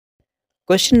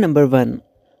Question number 1.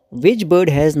 Which bird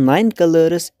has 9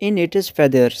 colors in its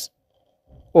feathers?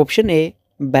 Option A,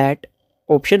 bat.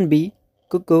 Option B,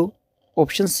 cuckoo.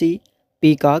 Option C,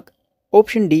 peacock.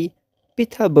 Option D,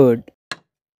 pitha bird.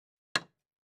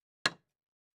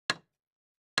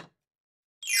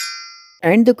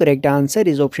 And the correct answer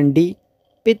is option D,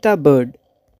 pitha bird.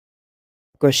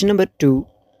 Question number 2.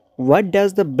 What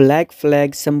does the black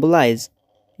flag symbolize?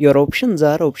 Your options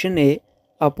are option A,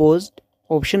 opposed.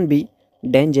 Option B,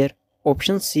 danger.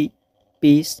 Option C,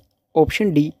 peace.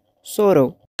 Option D,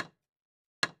 sorrow.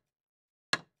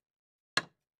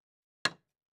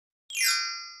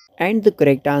 And the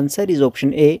correct answer is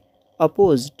option A,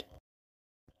 opposed.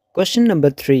 Question number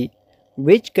 3.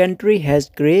 Which country has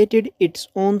created its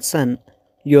own sun?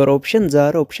 Your options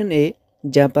are option A,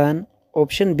 Japan.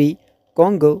 Option B,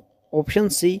 Congo.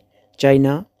 Option C,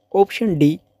 China. Option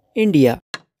D, India.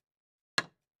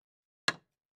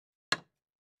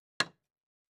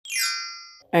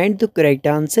 And the correct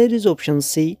answer is option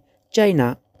C,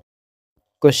 China.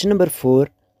 Question number 4.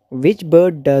 Which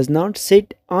bird does not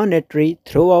sit on a tree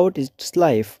throughout its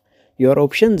life? Your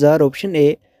options are option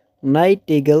A,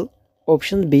 nightingale.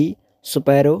 Option B,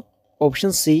 sparrow.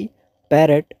 Option C,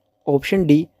 parrot. Option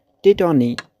D,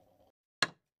 titoni.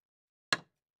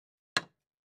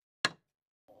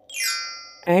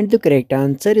 And the correct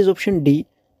answer is option D,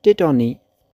 titoni.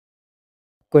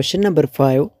 Question number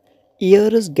 5.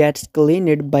 Ears gets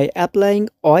cleaned by applying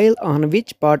oil on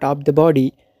which part of the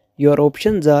body? Your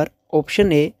options are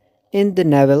option A, in the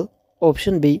navel.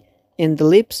 Option B, in the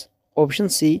lips. Option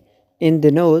C, in the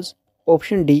nose.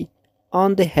 Option D,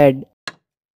 on the head.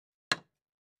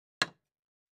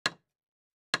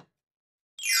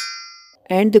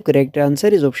 And the correct answer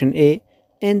is option A,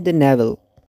 in the navel.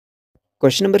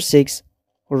 Question number 6.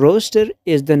 Rooster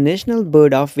is the national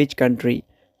bird of which country?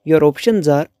 Your options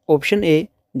are option A,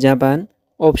 Japan.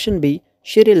 Option B,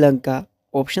 Sri Lanka.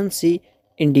 Option C,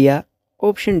 India.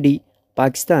 Option D,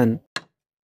 Pakistan.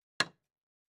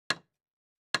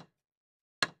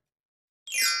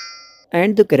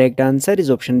 And the correct answer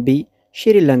is option B,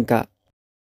 Sri Lanka.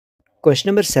 Question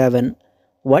number 7.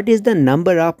 What is the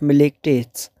number of milk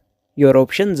teeth? Your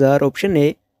options are option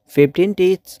A, 15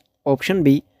 teeth. Option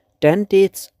B, 10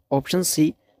 teeth. Option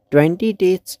C, 20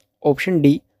 teeth. Option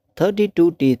D,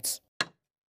 32 teeth.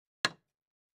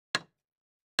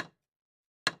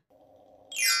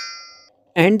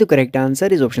 And the correct answer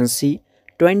is option C,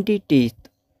 20 teeth.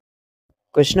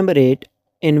 Question number 8.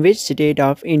 In which state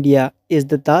of India is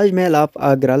the Taj Mahal of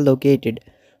Agra located?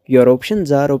 Your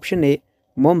options are option A,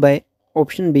 Mumbai.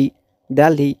 Option B,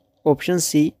 Delhi. Option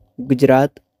C,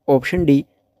 Gujarat. Option D,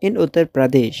 in Uttar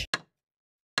Pradesh.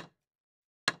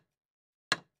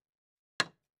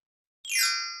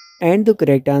 And the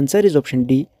correct answer is option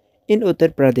D, in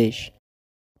Uttar Pradesh.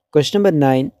 Question number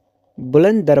 9.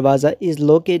 Buland Darwaza is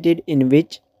located in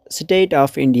which state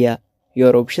of India?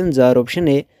 Your options are option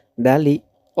A, Delhi.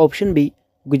 Option B,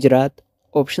 Gujarat.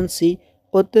 Option C,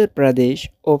 Uttar Pradesh.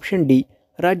 Option D,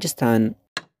 Rajasthan.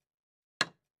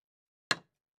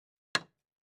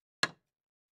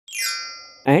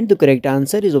 And the correct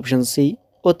answer is option C,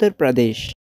 Uttar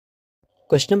Pradesh.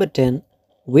 Question number 10.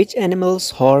 Which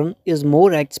animal's horn is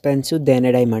more expensive than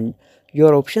a diamond?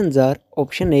 Your options are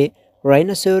option A,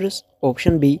 rhinoceros.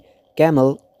 Option B,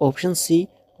 camel. Option C,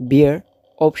 bear.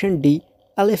 Option D,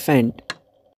 elephant.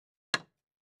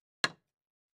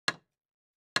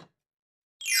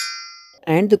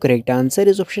 And the correct answer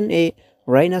is option A,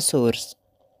 rhinoceros.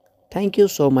 Thank you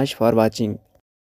so much for watching.